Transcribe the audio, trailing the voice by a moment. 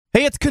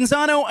Hey, it's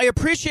Canzano. I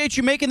appreciate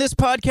you making this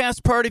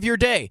podcast part of your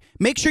day.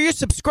 Make sure you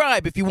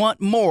subscribe if you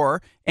want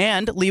more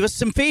and leave us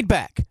some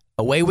feedback.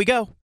 Away we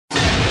go.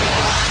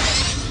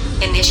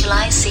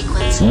 Initialize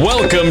sequence.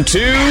 Welcome to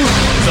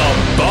The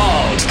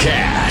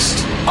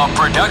Baldcast, a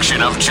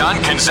production of John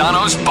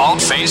Canzano's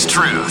Bald-Faced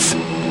Truth.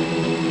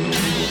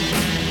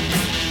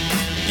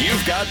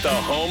 You've got the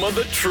home of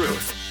the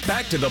truth.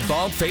 Back to The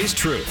Bald-Faced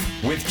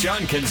Truth with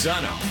John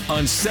Canzano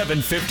on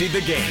 750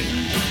 The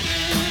Game.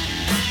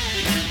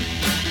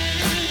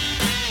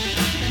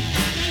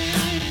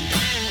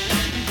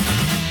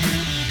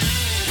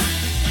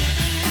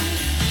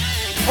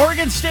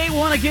 Oregon State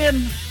won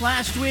again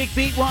last week,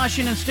 beat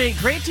Washington State.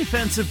 Great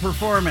defensive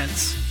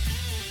performance.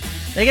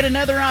 They get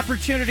another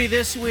opportunity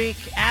this week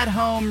at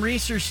home,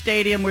 Reser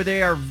Stadium, where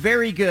they are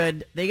very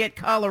good. They get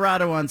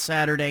Colorado on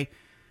Saturday.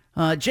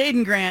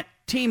 Jaden Grant,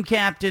 team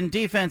captain,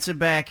 defensive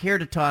back, here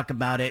to talk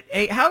about it.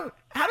 Hey, how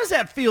does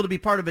that feel to be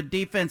part of a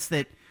defense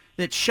that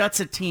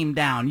shuts a team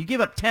down? You give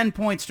up 10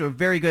 points to a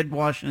very good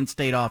Washington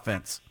State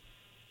offense.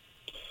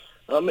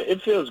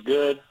 It feels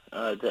good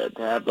to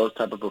have those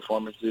type of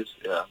performances.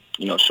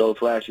 Show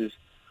flashes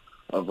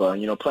of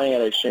playing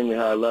at an extremely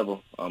high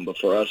level. But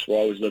for us, we're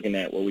always looking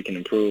at what we can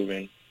improve,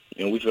 and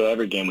we feel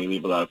every game we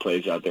leave a lot of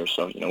plays out there.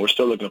 So we're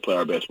still looking to play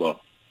our best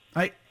ball.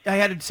 I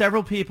had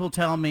several people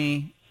tell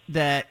me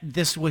that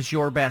this was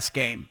your best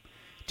game.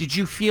 Did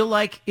you feel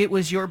like it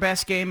was your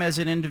best game as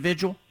an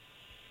individual?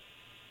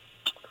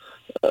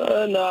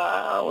 No,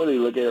 I don't really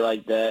look at it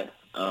like that.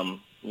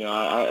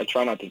 I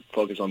try not to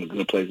focus on the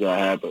good plays that I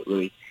have, but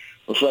really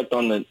reflect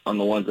on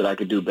the ones that I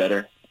could do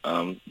better.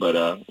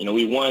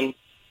 We won,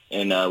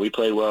 and we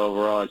played well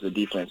overall as a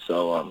defense.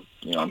 So,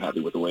 I'm happy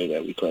with the way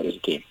that we played as a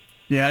team.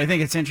 Yeah, I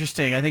think it's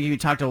interesting. I think you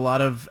talk to a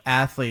lot of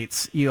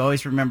athletes. You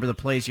always remember the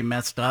plays you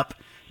messed up,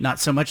 not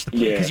so much the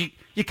play, because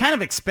you kind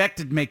of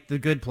expected to make the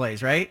good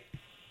plays, right?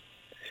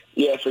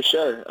 Yeah, for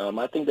sure.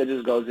 I think that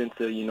just goes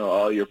into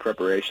all your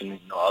preparation,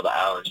 all the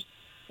hours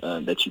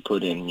that you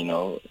put in,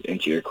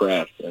 into your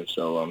craft. And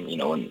so,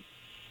 when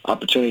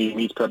opportunity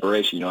meets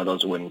preparation,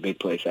 those are when big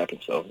plays happen.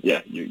 So,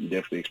 yeah, you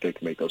definitely expect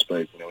to make those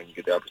plays, when you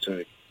get the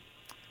opportunity.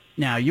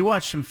 Now, you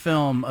watched some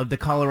film of the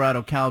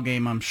Colorado-Cal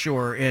game, I'm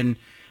sure, and,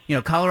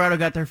 Colorado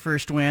got their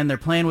first win. They're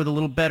playing with a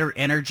little better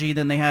energy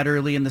than they had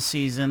early in the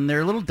season.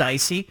 They're a little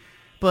dicey.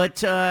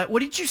 But what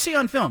did you see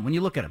on film when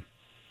you look at them?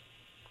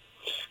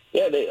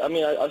 Yeah,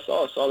 I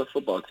saw a solid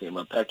football team,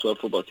 a Pac-12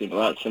 football team, a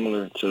lot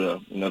similar to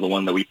the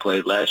one that we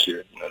played last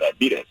year, that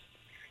beat us.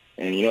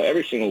 And,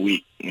 every single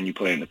week when you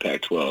play in the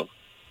Pac-12,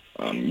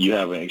 you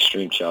have an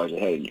extreme challenge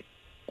ahead of you.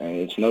 And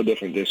it's no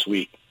different this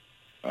week.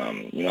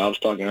 I was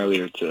talking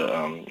earlier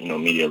to,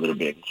 media a little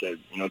bit and said,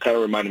 it kind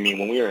of reminded me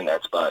when we were in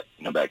that spot,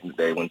 back in the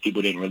day when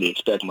people didn't really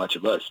expect much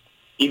of us.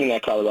 Even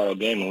that Colorado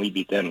game when we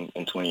beat them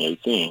in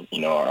 2018,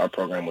 our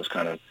program was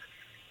kind of,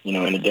 in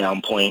a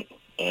down point.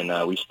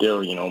 And we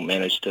still,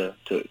 managed to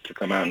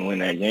come out and win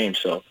that game.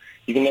 So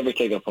you can never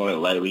take an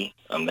opponent lightly.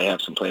 They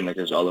have some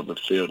playmakers all over the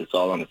field. It's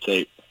all on the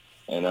tape.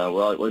 And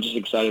we're just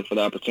excited for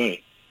the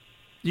opportunity.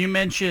 You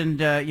mentioned,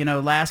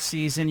 last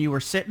season you were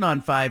sitting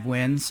on 5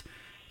 wins.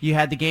 You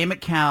had the game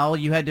at Cal.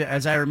 You had to,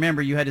 as I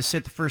remember, you had to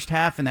sit the first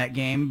half in that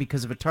game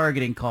because of a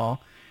targeting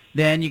call.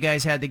 Then you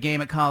guys had the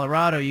game at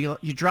Colorado. You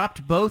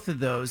dropped both of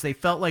those. They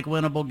felt like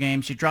winnable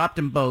games. You dropped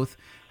them both.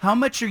 How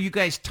much are you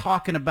guys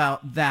talking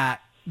about that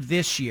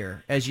this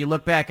year as you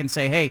look back and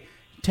say, hey,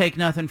 take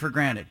nothing for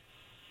granted?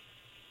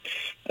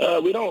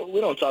 We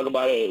don't talk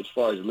about it as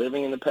far as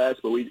living in the past,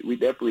 but we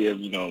definitely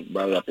have,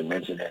 brought it up and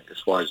mentioned it as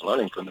far as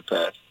learning from the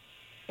past.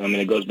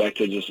 It goes back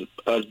to just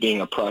us being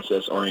a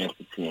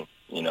process-oriented team,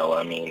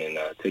 and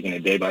taking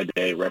it day by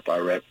day, rep by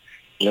rep,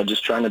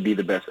 just trying to be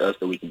the best us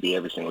that we can be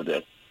every single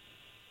day.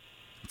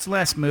 What's the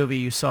last movie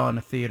you saw in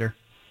the theater?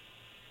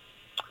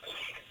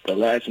 The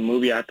last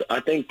movie, I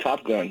think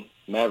Top Gun,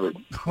 Maverick.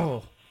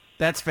 Oh,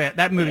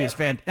 that movie is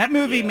fantastic. That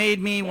movie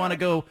made me want to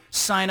go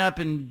sign up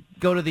and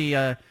go to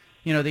the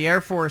the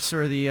Air Force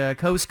or the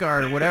Coast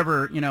Guard or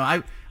whatever.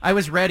 I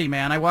was ready,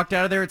 man. I walked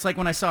out of there. It's like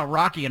when I saw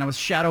Rocky and I was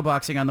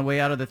shadowboxing on the way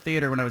out of the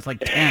theater when I was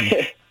like 10.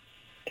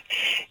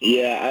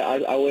 Yeah,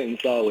 I went and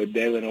saw it with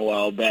Dalen a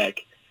while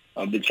back.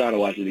 I've been trying to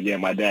watch it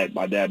again. My dad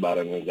bought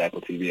it on his Apple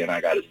TV, and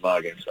I got his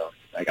login, so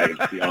I got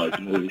to see all his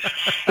movies.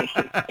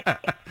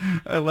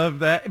 I love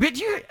that.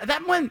 But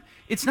that one,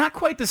 it's not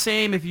quite the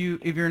same if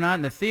you're not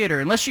in the theater,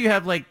 unless you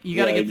have you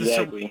got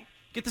to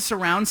get the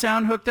surround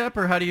sound hooked up,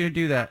 or how do you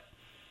do that?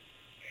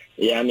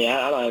 Yeah, I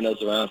don't have no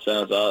surround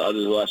sound, so I'll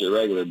just watch it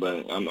regular.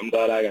 But I'm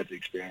glad I got the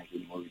experience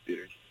in the movie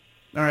theaters.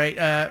 All right,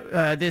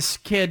 this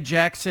kid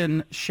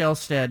Jackson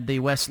Shellstead, the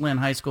West Lynn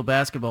High School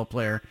basketball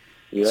player,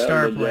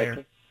 star player.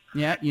 Jackson.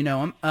 Yeah, you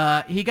know him.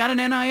 He got an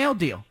NIL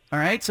deal. All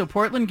right, so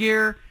Portland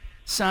Gear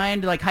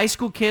signed, high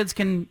school kids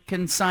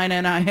can sign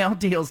NIL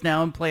deals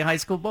now and play high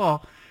school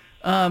ball.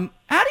 How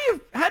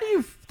do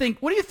you think?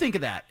 What do you think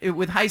of that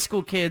with high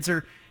school kids,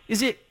 or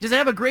does it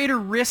have a greater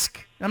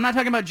risk? I'm not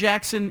talking about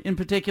Jackson in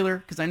particular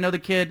because I know the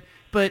kid,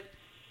 but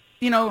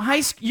you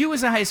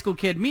as a high school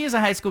kid, me as a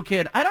high school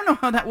kid, I don't know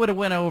how that would have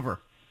went over.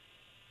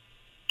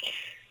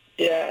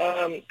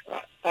 Yeah,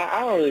 I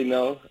don't really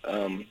know.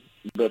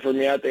 But for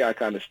me, I think I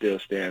kind of still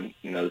stand,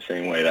 the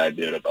same way that I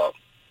did about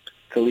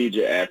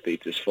collegiate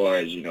athletes as far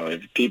as,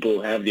 if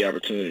people have the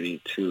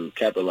opportunity to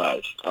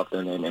capitalize off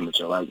their name, image,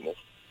 and likeness,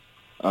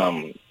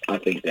 I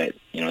think that,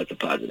 it's a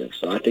positive.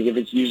 So I think if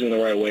it's used in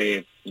the right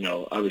way,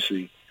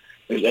 obviously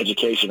there's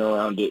education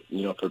around it,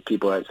 for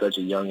people at such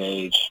a young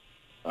age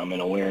and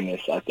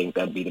awareness, I think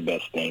that'd be the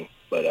best thing.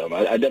 But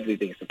I definitely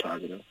think it's a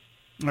positive.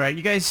 All right,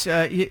 you guys,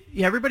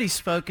 everybody's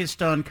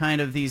focused on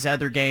kind of these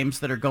other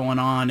games that are going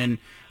on, and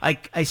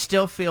I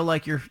still feel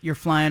like you're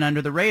flying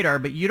under the radar,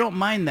 but you don't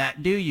mind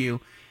that, do you?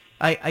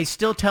 I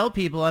still tell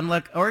people, I'm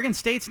like, Oregon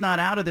State's not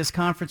out of this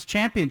conference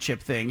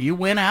championship thing. You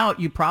win out,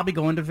 you probably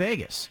go into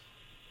Vegas.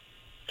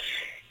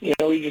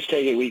 We just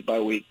take it week by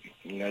week,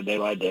 day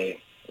by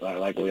day,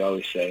 like we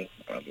always say.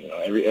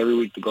 Every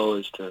week the goal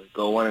is to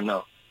go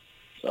 1-0.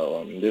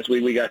 So this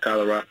week we got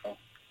Colorado.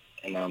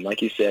 And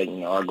like you said,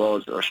 our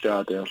goals are still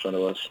out there in front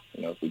of us.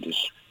 If we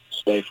just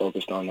stay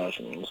focused on us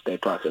and stay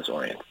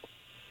process-oriented.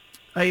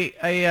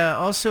 I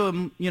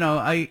also,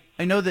 I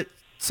know that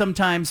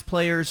sometimes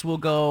players will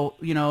go,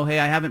 hey,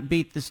 I haven't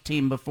beat this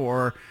team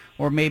before,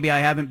 or maybe I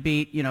haven't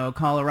beat,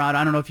 Colorado.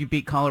 I don't know if you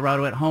beat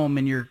Colorado at home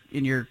in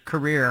your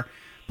career,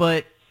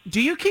 but do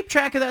you keep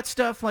track of that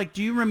stuff? Like,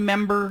 do you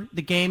remember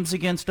the games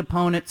against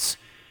opponents?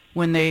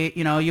 When they,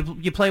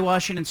 you play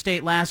Washington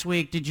State last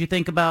week, did you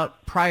think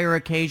about prior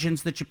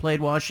occasions that you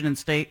played Washington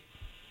State?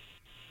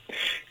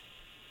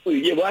 Well,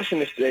 yeah,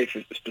 Washington State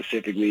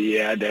specifically,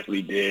 yeah, I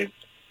definitely did.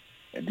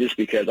 And just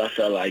because I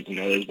felt like,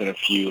 there's been a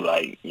few,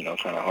 kind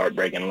of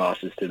heartbreaking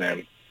losses to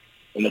them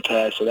in the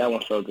past, so that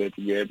one felt good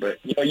to get. But,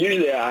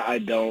 usually I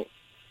don't.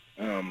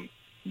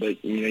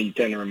 But, you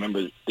tend to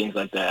remember things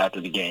like that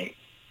after the game.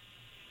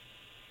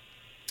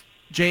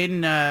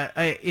 Jaden,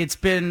 it's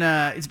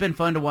been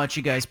fun to watch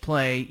you guys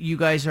play. You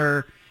guys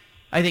are,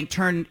 I think,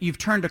 you've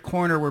turned a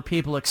corner where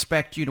people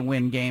expect you to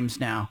win games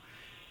now.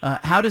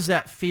 How does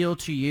that feel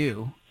to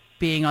you,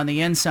 being on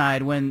the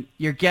inside when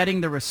you're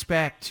getting the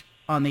respect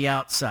on the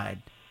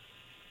outside?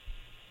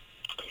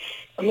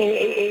 I mean,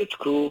 it's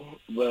cool,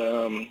 but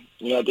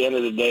at the end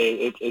of the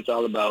day, it's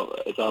all about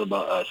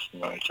us,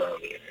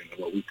 internally and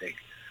what we think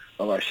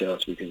of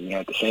ourselves. Because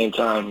at the same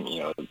time,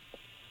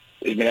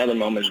 there's been other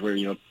moments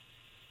where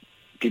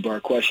people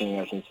are questioning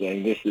us and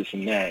saying this,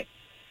 and that.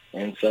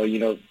 And so,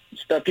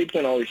 stuff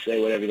people can always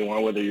say whatever they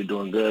want, whether you're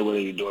doing good, whether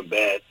you're doing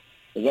bad.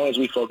 As long as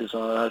we focus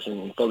on us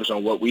and focus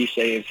on what we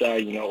say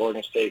inside,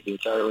 Oregon State, the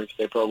entire Oregon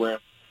State program,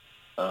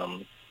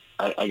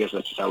 I guess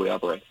that's just how we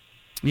operate.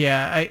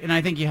 Yeah,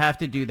 I think you have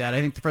to do that. I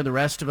think for the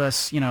rest of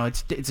us,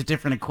 it's a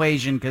different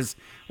equation because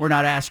we're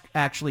not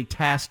actually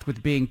tasked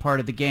with being part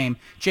of the game.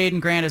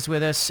 Jaden Grant is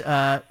with us,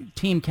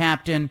 team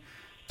captain,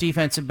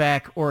 defensive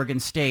back, Oregon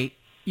State.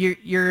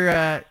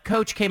 Your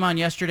coach came on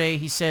yesterday.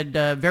 He said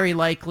very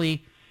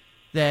likely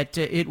that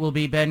it will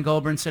be Ben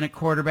Gulbranson at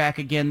quarterback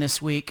again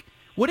this week.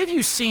 What have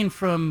you seen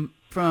from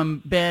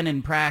Ben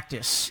in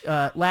practice?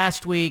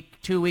 Last week,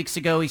 2 weeks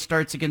ago, he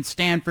starts against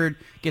Stanford,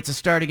 gets a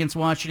start against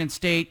Washington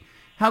State.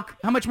 How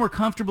much more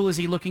comfortable is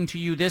he looking to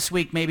you this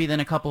week maybe than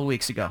a couple of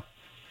weeks ago?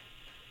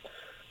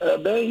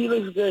 Ben, he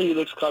looks good. He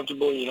looks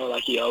comfortable,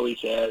 like he always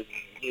has.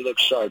 He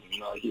looks sharp,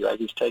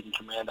 he's taking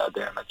command out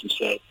there, like you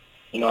said.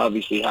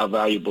 Obviously how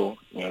valuable,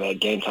 that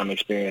game time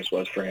experience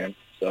was for him.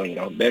 So,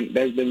 Ben's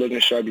been looking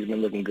sharp. He's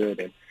been looking good,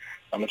 and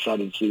I'm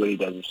excited to see what he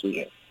does this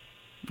weekend.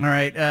 All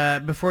right.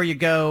 Before you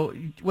go,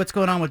 what's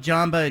going on with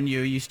Jamba and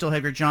you? You still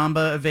have your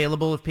Jamba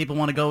available if people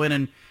want to go in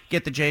and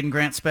get the Jaden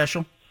Grant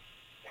special?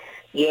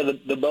 Yeah,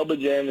 the Bubba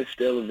Jam is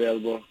still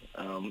available.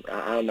 I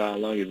don't know how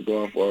long it's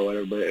going for or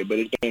whatever, but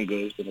it's been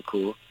good. It's been a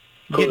cool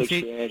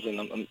experience,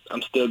 and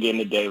I'm still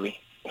getting it daily.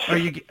 Are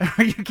you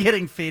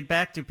getting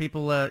feedback? Do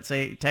people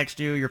text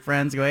you, your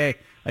friends, go, hey,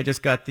 I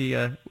just got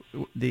the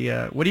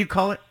what do you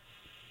call it?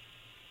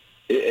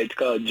 It's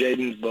called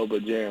Jaden's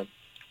Boba Jam.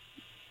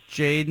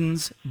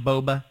 Jaden's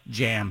Boba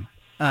Jam.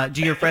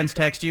 Do your friends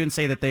text you and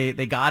say that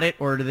they got it,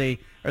 or are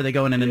they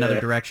going in another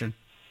direction?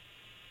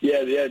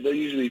 Yeah, they'll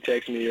usually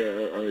text me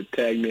or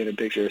tag me in a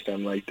picture or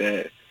something like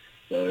that.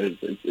 So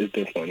it's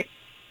been funny.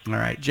 All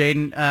right,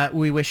 Jaden,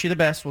 we wish you the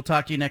best. We'll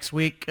talk to you next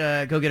week.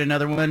 Go get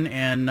another one,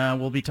 and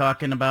we'll be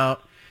talking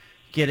about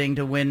getting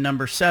to win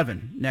number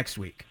 7 next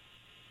week.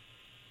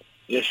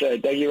 Yes, sir.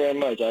 Thank you very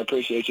much. I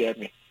appreciate you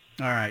having me.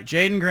 All right,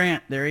 Jaden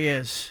Grant, there he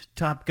is,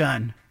 Top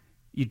Gun.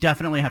 You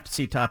definitely have to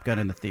see Top Gun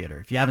in the theater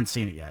if you haven't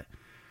seen it yet.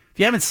 If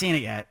you haven't seen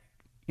it yet,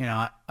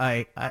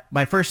 I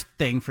my first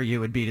thing for you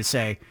would be to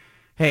say,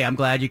 hey, I'm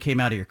glad you came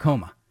out of your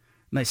coma.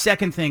 My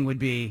second thing would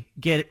be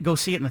go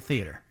see it in the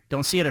theater.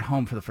 Don't see it at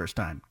home for the first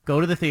time.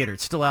 Go to the theater.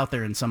 It's still out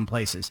there in some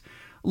places.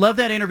 Love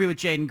that interview with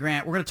Jaden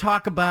Grant. We're going to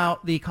talk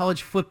about the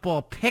college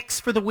football picks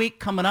for the week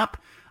coming up.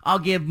 I'll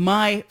give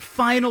my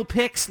final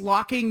picks,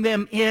 locking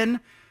them in.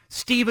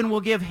 Steven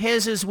will give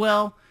his as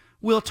well.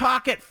 We'll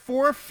talk at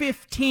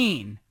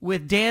 4:15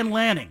 with Dan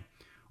Lanning,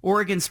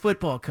 Oregon's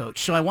football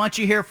coach. So I want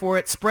you here for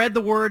it. Spread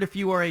the word if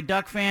you are a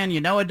Duck fan. You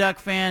know a Duck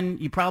fan.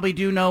 You probably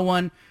do know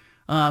one.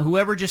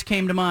 Whoever just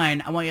came to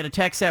mind, I want you to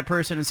text that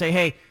person and say,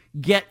 hey,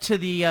 Get to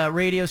the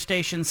radio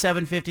station,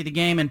 750 The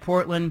Game in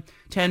Portland,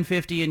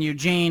 1050 in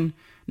Eugene,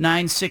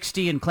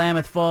 960 in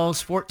Klamath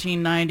Falls,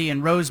 1490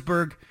 in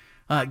Roseburg.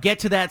 Get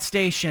to that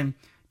station.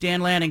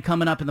 Dan Lanning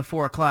coming up in the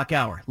 4 o'clock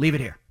hour. Leave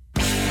it here.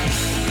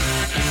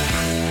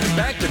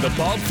 Back to the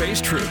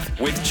Bald-Faced Truth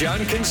with John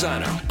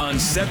Canzano on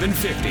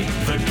 750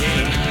 The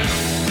Game.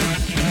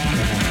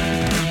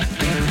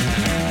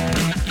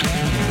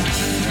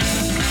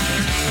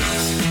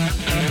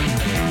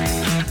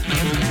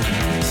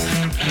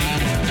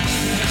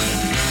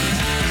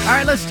 All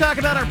right, let's talk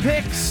about our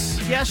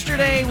picks.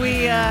 Yesterday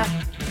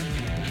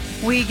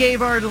we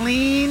gave our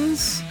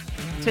leans.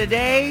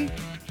 Today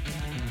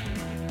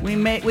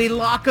we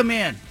lock them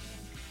in.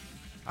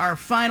 Our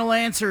final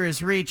answer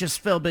is reach, as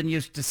Philbin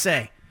used to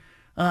say.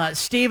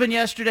 Steven,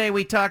 yesterday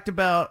we talked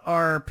about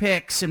our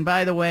picks, and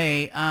by the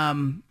way,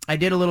 I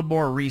did a little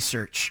more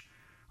research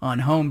on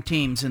home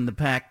teams in the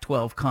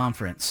Pac-12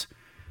 conference.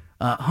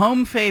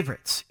 Home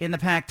favorites in the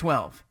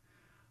Pac-12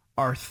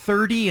 are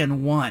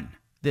 30-1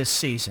 this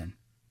season.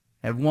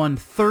 Have won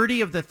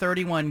 30 of the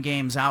 31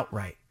 games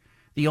outright.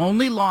 The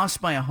only loss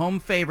by a home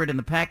favorite in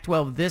the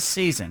Pac-12 this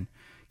season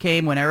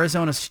came when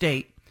Arizona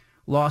State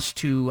lost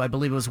to, I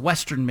believe it was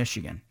Western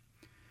Michigan.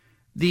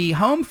 The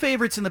home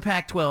favorites in the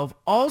Pac-12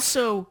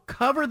 also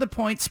cover the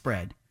point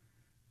spread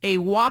a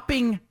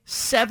whopping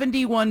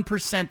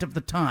 71% of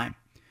the time.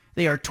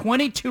 They are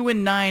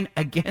 22-9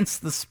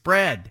 against the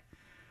spread.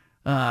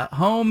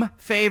 Home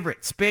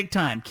favorites, big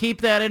time.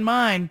 Keep that in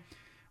mind.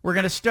 We're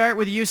going to start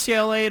with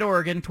UCLA at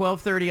Oregon,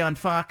 12:30 on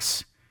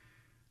Fox.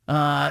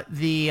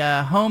 The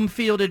home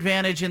field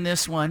advantage in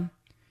this one,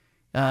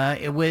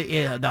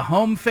 the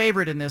home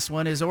favorite in this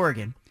one is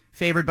Oregon,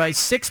 favored by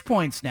 6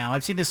 points now.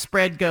 I've seen the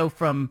spread go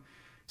from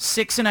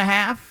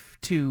 6.5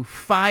 to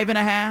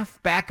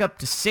 5.5, back up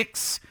to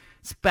 6.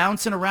 It's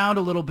bouncing around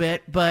a little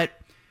bit, but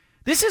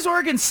this is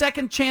Oregon's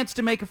second chance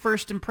to make a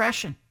first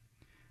impression.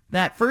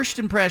 That first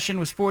impression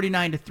was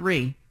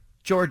 49-3,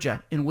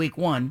 Georgia in week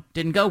 1.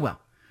 Didn't go well.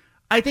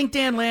 I think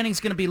Dan Lanning's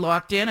going to be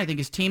locked in. I think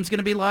his team's going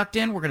to be locked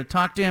in. We're going to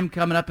talk to him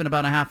coming up in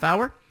about a half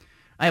hour.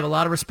 I have a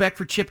lot of respect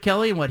for Chip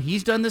Kelly and what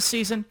he's done this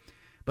season,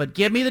 but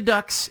give me the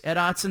Ducks at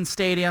Autzen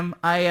Stadium.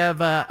 I have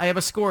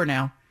a score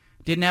now.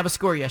 Didn't have a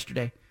score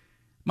yesterday.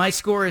 My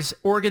score is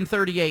Oregon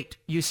 38,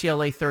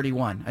 UCLA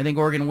 31. I think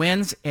Oregon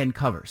wins and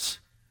covers.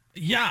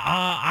 Yeah,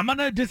 I'm going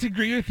to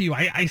disagree with you.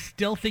 I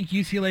still think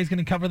UCLA is going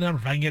to cover the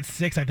number. If I can get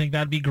 6, I think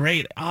that'd be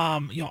great.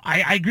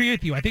 I agree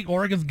with you. I think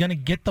Oregon's going to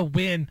get the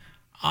win.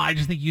 I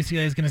just think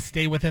UCLA is going to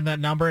stay within that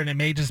number, and it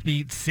may just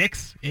be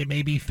 6, it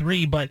may be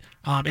 3, but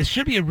it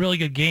should be a really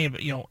good game.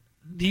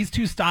 These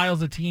two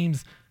styles of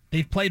teams,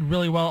 they've played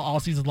really well all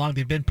season long.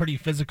 They've been pretty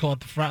physical at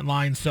the front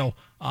line, so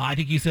I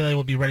think UCLA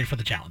will be ready for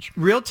the challenge.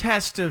 Real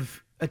test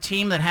of a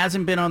team that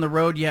hasn't been on the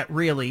road yet,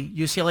 really.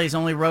 UCLA's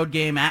only road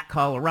game at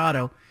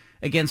Colorado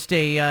against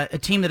a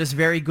team that is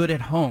very good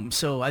at home.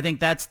 So I think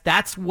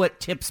that's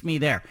what tips me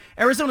there.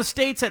 Arizona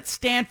State's at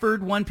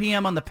Stanford, 1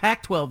 p.m. on the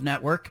Pac-12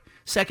 network.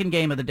 Second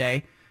game of the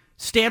day.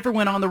 Stanford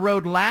went on the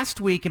road last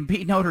week and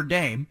beat Notre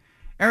Dame.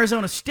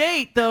 Arizona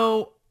State,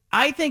 though,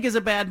 I think is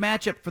a bad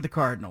matchup for the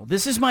Cardinal.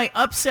 This is my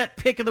upset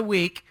pick of the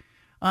week.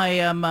 I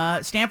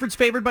am Stanford's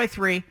favored by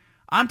 3.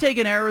 I'm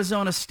taking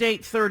Arizona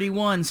State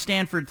 31,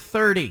 Stanford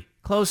 30.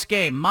 Close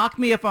game. Mock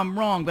me if I'm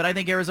wrong, but I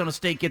think Arizona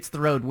State gets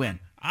the road win.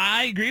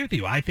 I agree with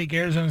you. I think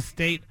Arizona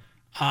State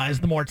is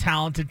the more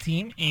talented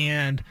team,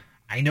 and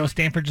I know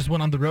Stanford just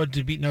went on the road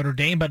to beat Notre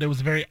Dame, but it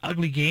was a very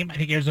ugly game. I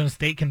think Arizona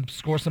State can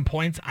score some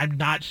points. I'm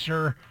not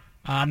sure.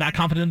 I'm not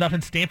confident enough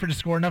in Stanford to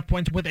score enough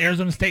points with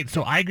Arizona State.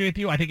 So I agree with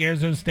you. I think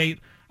Arizona State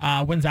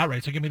wins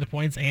outright. So give me the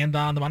points and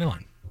the money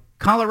line.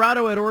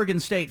 Colorado at Oregon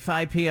State,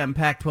 5 p.m.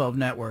 Pac-12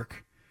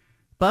 Network.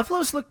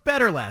 Buffalo's looked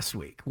better last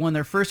week. Won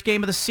their first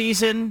game of the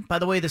season. By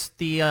the way,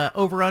 the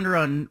over-under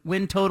on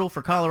win total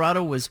for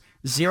Colorado was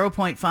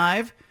 0.5.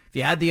 If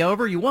you had the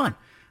over, you won.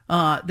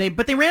 But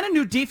they ran a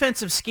new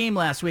defensive scheme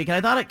last week, and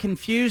I thought it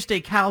confused a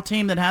Cal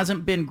team that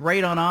hasn't been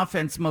great on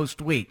offense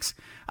most weeks.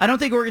 I don't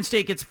think Oregon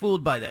State gets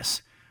fooled by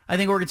this. I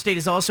think Oregon State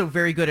is also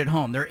very good at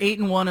home. They're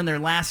 8-1 in their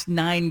last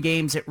 9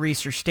 games at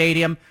Reser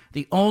Stadium,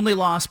 the only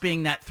loss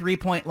being that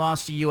 3-point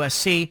loss to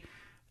USC.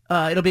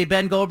 It'll be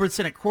Ben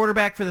Gulbranson at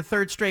quarterback for the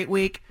 3rd straight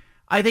week.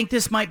 I think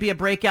this might be a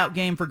breakout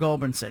game for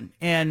Gulbranson.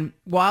 And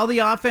while the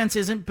offense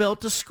isn't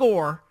built to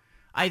score,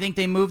 I think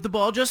they move the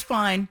ball just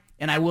fine.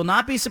 And I will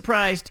not be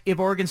surprised if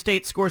Oregon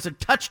State scores a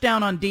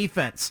touchdown on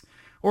defense.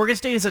 Oregon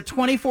State is a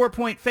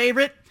 24-point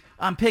favorite.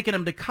 I'm picking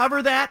them to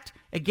cover that.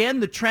 Again,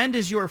 the trend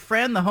is your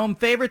friend. The home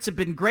favorites have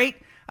been great.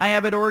 I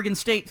have at Oregon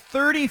State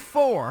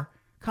 34,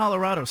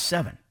 Colorado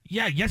 7.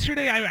 Yeah,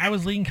 yesterday I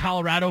was leading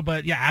Colorado,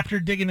 but yeah, after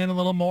digging in a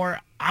little more,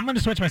 I'm going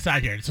to switch my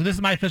side here. So this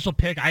is my official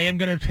pick. I am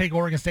going to take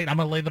Oregon State. I'm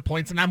going to lay the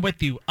points, and I'm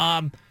with you.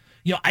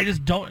 I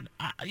just don't,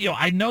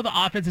 I know the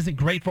offense isn't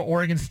great for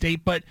Oregon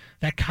State, but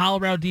that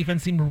Colorado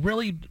defense seemed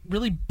really,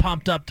 really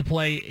pumped up to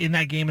play in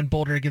that game in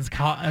Boulder against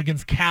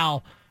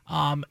Cal.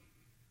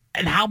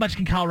 And how much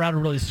can Colorado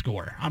really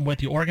score? I'm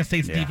with you. Oregon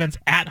State's defense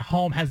at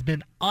home has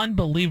been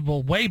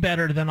unbelievable, way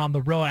better than on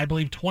the road. I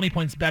believe 20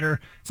 points better.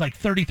 It's like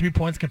 33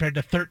 points compared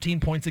to 13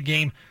 points a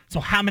game. So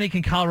how many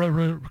can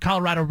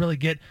Colorado really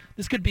get?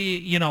 This could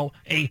be,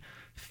 a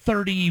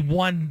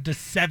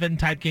 31-7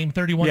 type game,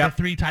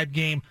 31-3 type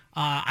game.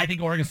 I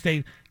think Oregon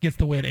State gets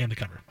the win and the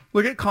cover.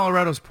 Look at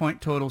Colorado's point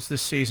totals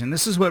this season.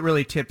 This is what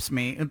really tips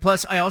me. And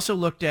plus, I also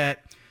looked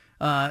at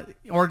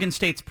Oregon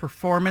State's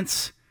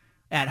performance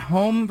at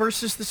home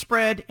versus the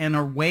spread and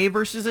away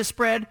versus the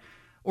spread.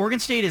 Oregon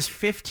State is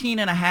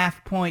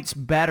 15.5 points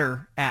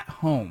better at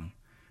home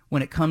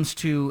when it comes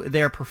to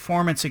their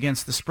performance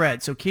against the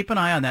spread. So keep an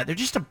eye on that. They're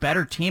just a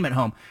better team at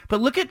home. But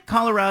look at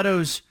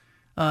Colorado's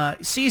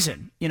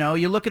season.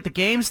 You look at the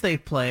games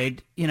they've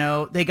played.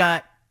 They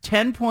got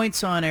 10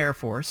 points on Air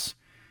Force.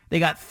 They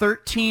got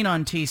 13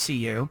 on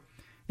TCU.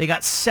 They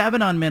got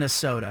 7 on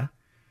Minnesota.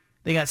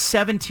 They got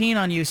 17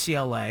 on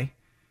UCLA.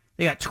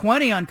 They got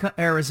 20 on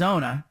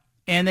Arizona.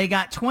 And they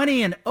got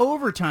 20 in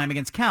overtime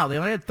against Cal. They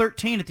only had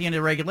 13 at the end of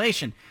the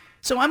regulation.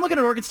 So I'm looking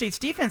at Oregon State's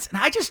defense, and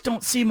I just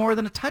don't see more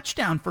than a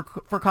touchdown for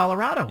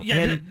Colorado.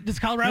 Yeah, does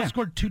Colorado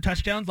score 2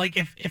 touchdowns? Like,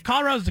 if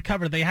Colorado's to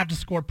cover, they have to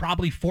score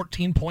probably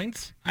 14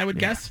 points, I would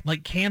guess.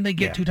 Like, can they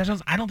get 2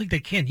 touchdowns? I don't think they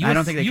can. I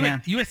don't think they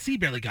can. USC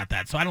barely got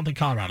that, so I don't think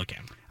Colorado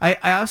can.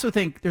 I also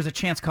think there's a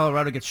chance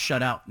Colorado gets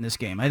shut out in this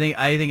game. I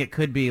think it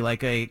could be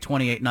like a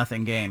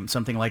 28-0 game,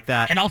 something like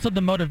that. And also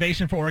the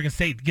motivation for Oregon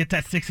State, get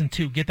that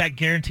 6-2, get that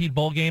guaranteed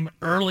bowl game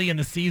early in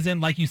the season.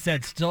 Like you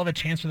said, still have a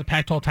chance for the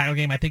Pac-12 title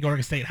game. I think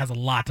Oregon State has a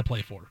lot to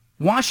play for.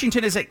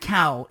 Washington is at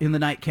Cal in the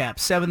nightcap,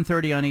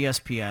 7:30 on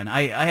ESPN.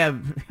 I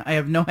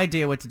have no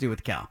idea what to do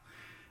with Cal.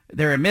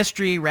 They're a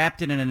mystery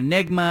wrapped in an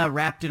enigma,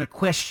 wrapped in a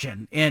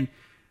question. And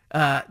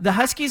the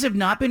Huskies have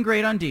not been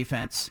great on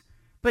defense.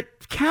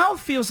 But Cal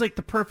feels like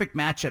the perfect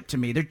matchup to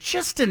me. They're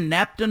just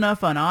inept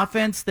enough on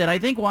offense that I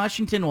think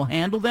Washington will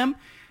handle them.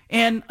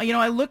 And,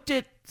 I looked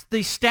at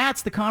the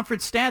stats, the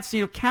conference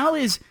stats. Cal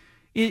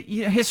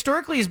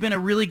historically has been a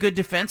really good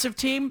defensive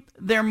team.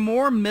 They're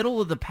more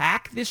middle of the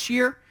pack this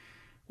year.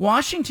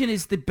 Washington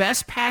is the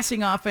best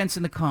passing offense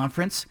in the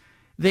conference.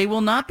 They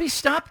will not be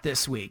stopped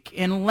this week.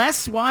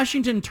 Unless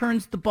Washington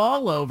turns the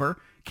ball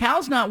over,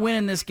 Cal's not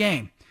winning this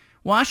game.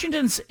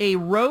 Washington's a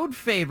road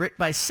favorite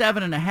by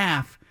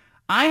 7.5.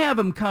 I have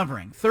them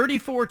covering.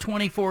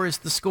 34-24 is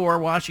the score.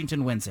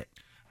 Washington wins it.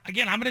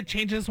 Again, I'm going to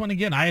change this one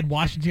again. I had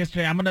Washington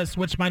yesterday. I'm going to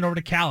switch mine over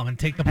to Cal. I'm going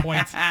to take the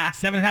points,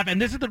 7.5. And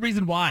this is the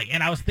reason why.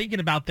 And I was thinking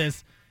about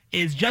this,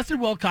 is Justin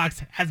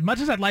Wilcox, as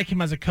much as I'd like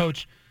him as a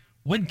coach,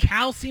 when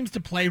Cal seems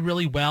to play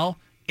really well,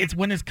 it's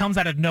when it comes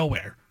out of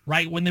nowhere,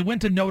 right? When they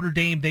went to Notre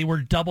Dame, they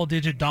were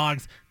double-digit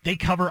dogs. They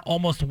cover,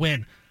 almost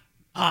win.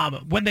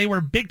 When they were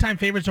big-time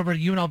favorites over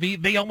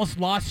UNLV, they almost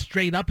lost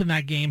straight up in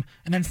that game.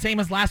 And then same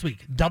as last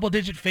week,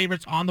 double-digit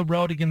favorites on the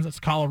road against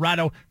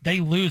Colorado. They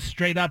lose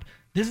straight up.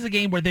 This is a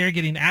game where they're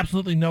getting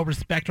absolutely no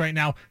respect right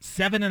now.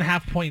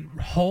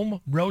 7.5-point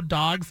home road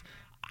dogs.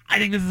 I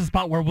think this is a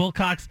spot where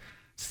Wilcox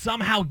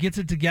somehow gets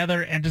it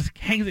together and just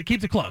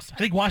keeps it close. I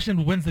think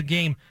Washington wins the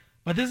game,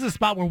 but this is a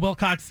spot where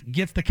Wilcox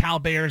gets the Cal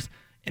Bears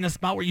in a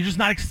spot where you're just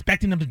not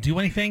expecting them to do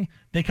anything.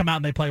 They come out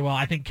and they play well.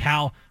 I think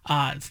Cal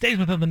stays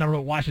within the number,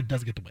 but Washington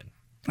does get the win.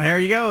 There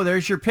you go.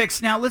 There's your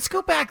picks. Now, let's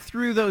go back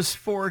through those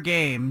 4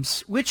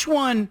 games. Which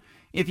one,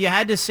 if you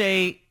had to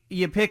say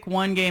you pick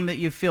one game that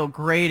you feel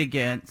great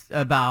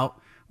about,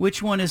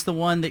 which one is the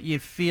one that you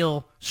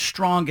feel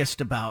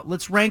strongest about?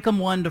 Let's rank them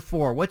 1 to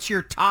 4. What's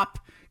your top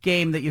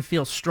game that you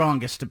feel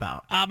strongest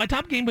about? My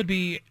top game would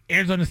be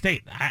Arizona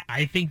State.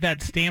 I think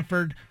that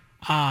Stanford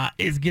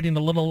is getting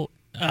a little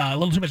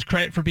too much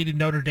credit for beating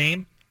Notre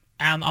Dame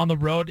on the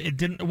road.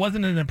 It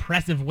wasn't an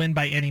impressive win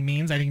by any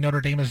means. I think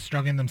Notre Dame is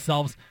struggling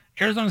themselves.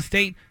 Arizona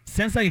State,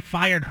 since they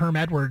fired Herm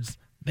Edwards,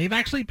 they've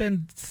actually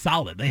been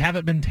solid. They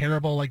haven't been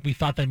terrible like we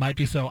thought they might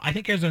be. So I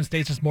think Arizona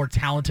State's just more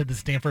talented than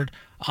Stanford.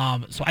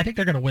 So I think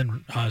they're going to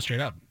win straight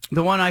up.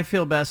 The one I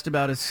feel best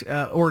about is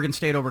Oregon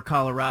State over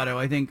Colorado.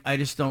 I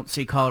just don't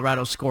see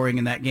Colorado scoring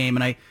in that game,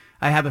 and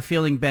I have a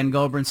feeling Ben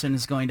Gulbranson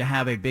is going to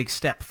have a big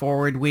step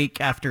forward week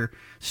after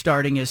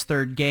starting his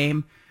 3rd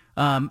game.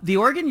 The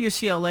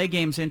Oregon-UCLA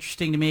game is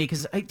interesting to me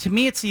because to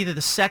me it's either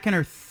the 2nd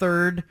or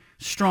 3rd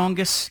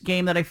strongest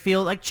game that I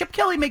feel. Like Chip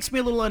Kelly makes me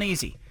a little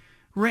uneasy.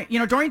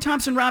 Dorian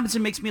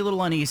Thompson-Robinson makes me a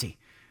little uneasy.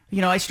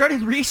 I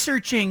started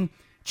researching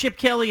Chip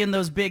Kelly in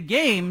those big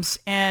games,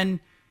 and,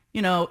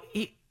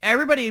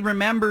 everybody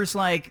remembers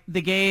like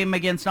the game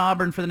against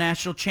Auburn for the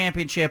national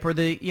championship or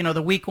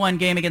the week 1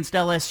 game against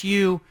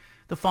LSU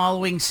the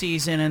following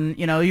season. And,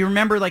 you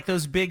remember like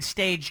those big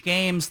stage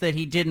games that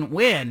he didn't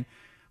win.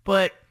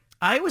 But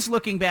I was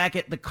looking back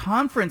at the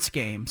conference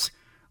games,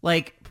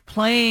 like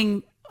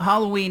playing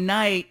Halloween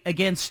night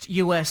against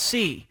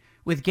USC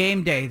with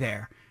game day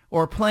there,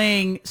 or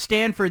playing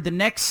Stanford the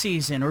next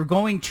season, or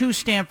going to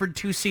Stanford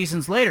 2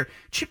 seasons later.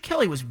 Chip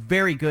Kelly was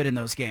very good in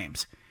those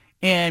games.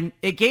 And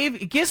it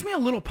gives me a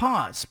little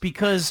pause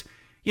because,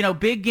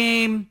 big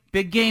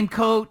game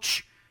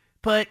coach,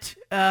 but,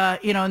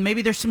 and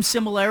maybe there's some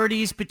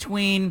similarities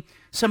between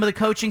some of the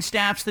coaching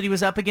staffs that he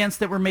was up against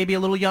that were maybe a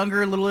little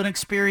younger, a little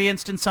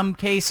inexperienced in some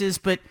cases,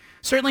 but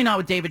certainly not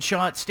with David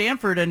Shaw at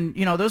Stanford. And,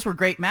 those were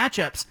great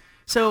matchups.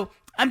 So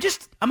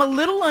I'm a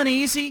little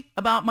uneasy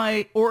about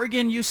my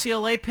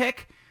Oregon-UCLA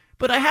pick,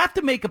 but I have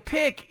to make a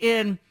pick,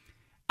 and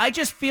I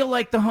just feel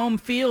like the home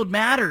field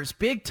matters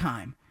big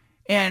time.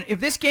 And if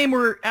this game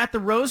were at the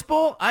Rose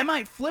Bowl, I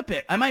might flip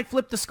it. I might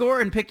flip the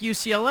score and pick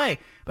UCLA.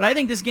 But I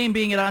think this game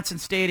being at Autzen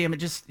Stadium,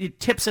 it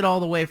tips it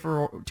all the way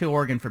to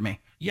Oregon for me.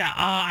 Yeah,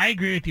 I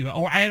agree with you.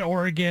 I had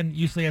Oregon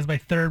usually as my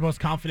third most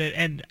confident.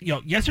 And,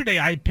 yesterday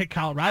I picked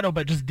Colorado,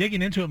 but just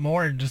digging into it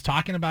more and just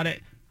talking about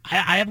it,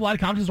 I have a lot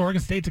of confidence in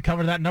Oregon State to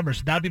cover that number.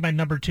 So that would be my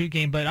number 2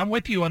 game. But I'm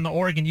with you on the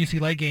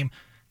Oregon-UCLA game.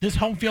 This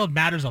home field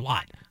matters a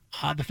lot.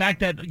 The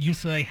fact that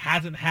UCLA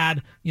hasn't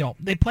had,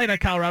 they played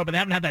at Colorado, but they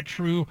haven't had that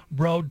true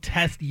road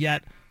test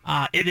yet.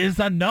 It is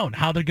unknown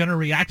how they're going to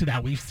react to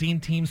that. We've seen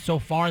teams so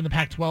far in the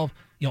Pac-12,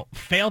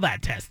 fail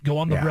that test, go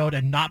on the road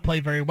and not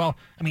play very well.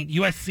 I mean,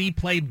 USC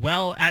played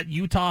well at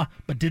Utah,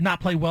 but did not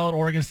play well at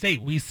Oregon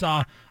State. We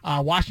saw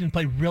Washington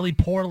play really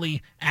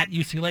poorly at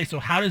UCLA. So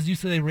how does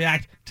UCLA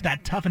react to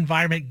that tough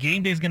environment?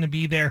 Game day is going to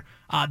be there.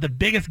 The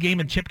biggest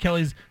game in Chip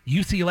Kelly's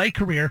UCLA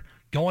career.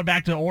 Going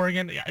back to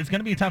Oregon, it's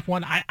going to be a tough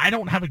one. I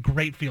don't have a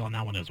great feel on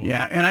that one as well.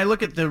 Yeah, and I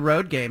look at the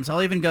road games.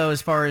 I'll even go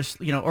as far as,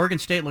 Oregon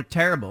State looked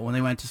terrible when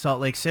they went to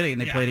Salt Lake City and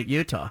they played at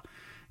Utah.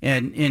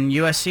 And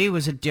USC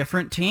was a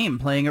different team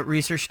playing at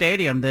Reser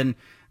Stadium than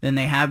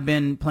they have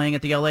been playing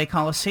at the LA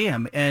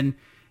Coliseum. And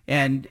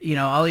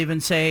I'll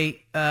even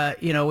say,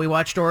 we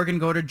watched Oregon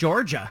go to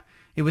Georgia.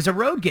 It was a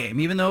road game,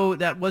 even though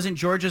that wasn't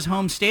Georgia's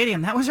home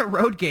stadium. That was a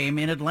road game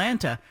in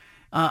Atlanta.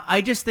 I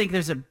just think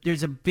there's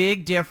a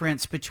big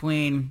difference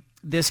between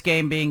this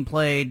game being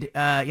played,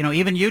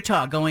 even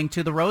Utah going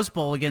to the Rose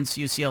Bowl against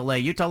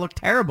UCLA. Utah looked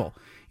terrible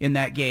in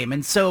that game.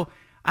 And so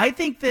I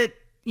think that,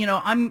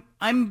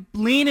 I'm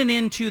leaning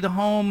into the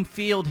home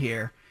field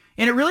here.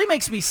 And it really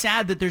makes me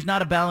sad that there's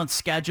not a balanced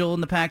schedule in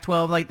the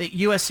Pac-12. Like that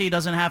USC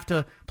doesn't have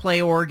to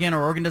play Oregon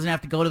or Oregon doesn't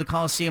have to go to the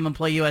Coliseum and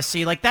play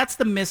USC. Like that's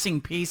the missing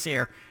piece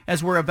here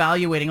as we're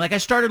evaluating. Like I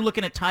started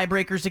looking at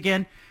tiebreakers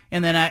again,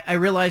 and then I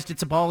realized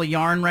it's a ball of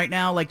yarn right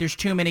now. Like there's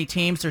too many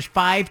teams. There's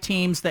 5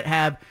 teams that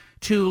have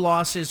 2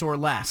 losses or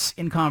less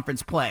in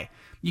conference play.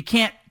 You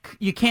can't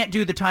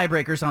do the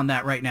tiebreakers on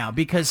that right now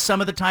because some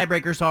of the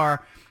tiebreakers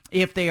are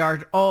if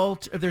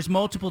there's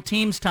multiple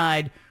teams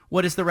tied,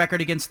 what is the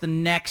record against the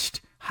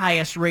next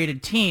highest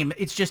rated team?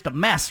 It's just a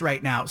mess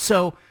right now.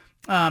 So,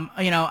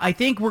 I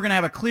think we're going to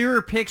have a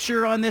clearer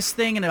picture on this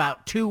thing in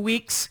about 2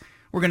 weeks.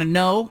 We're going to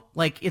know,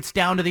 like, it's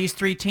down to these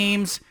 3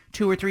 teams,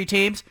 2 or 3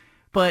 teams.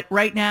 But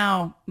right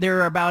now, there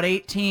are about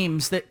 8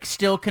 teams that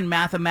still can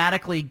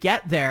mathematically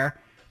get there.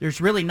 There's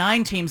really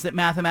 9 teams that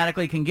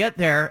mathematically can get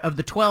there of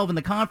the 12 in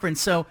the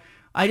conference. So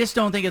I just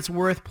don't think it's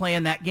worth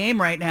playing that game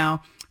right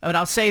now. But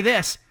I'll say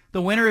this.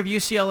 The winner of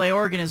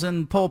UCLA-Oregon is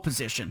in pole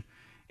position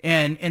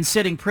and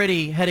sitting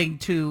pretty heading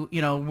to,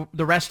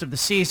 the rest of the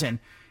season.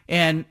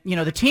 And,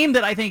 the team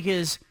that I think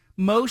is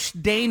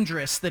most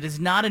dangerous that is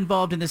not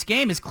involved in this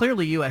game is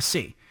clearly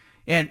USC.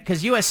 And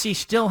because USC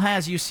still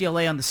has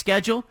UCLA on the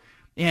schedule.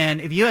 And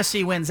if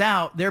USC wins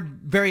out, they're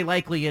very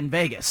likely in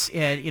Vegas.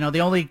 And, the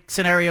only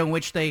scenario in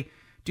which they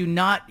do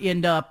not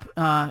end up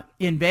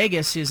in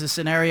Vegas is a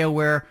scenario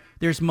where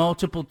there's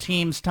multiple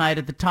teams tied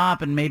at the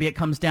top, and maybe it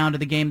comes down to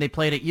the game they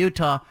played at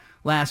Utah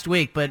last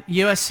week. But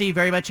USC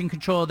very much in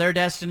control of their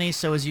destiny,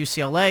 so is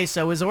UCLA,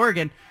 so is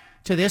Oregon.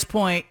 To this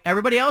point,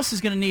 everybody else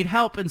is going to need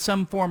help in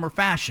some form or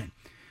fashion.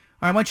 All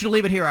right, I want you to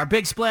leave it here. Our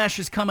big splash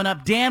is coming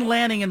up. Dan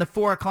Lanning in the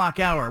 4 o'clock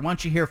hour. I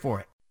want you here for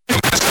it.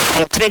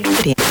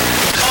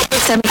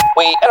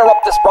 We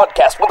interrupt this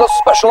broadcast with a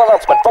special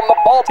announcement from the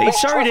Bald Face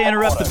Truth. Sorry to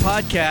interrupt the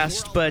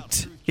podcast,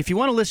 but if you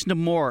want to listen to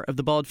more of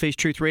the Bald Face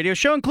Truth Radio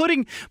Show,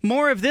 including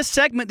more of this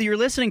segment that you're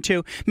listening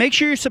to, make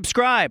sure you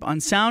subscribe on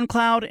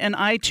SoundCloud and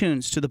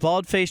iTunes to the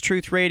Bald Face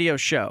Truth Radio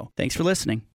Show. Thanks for listening.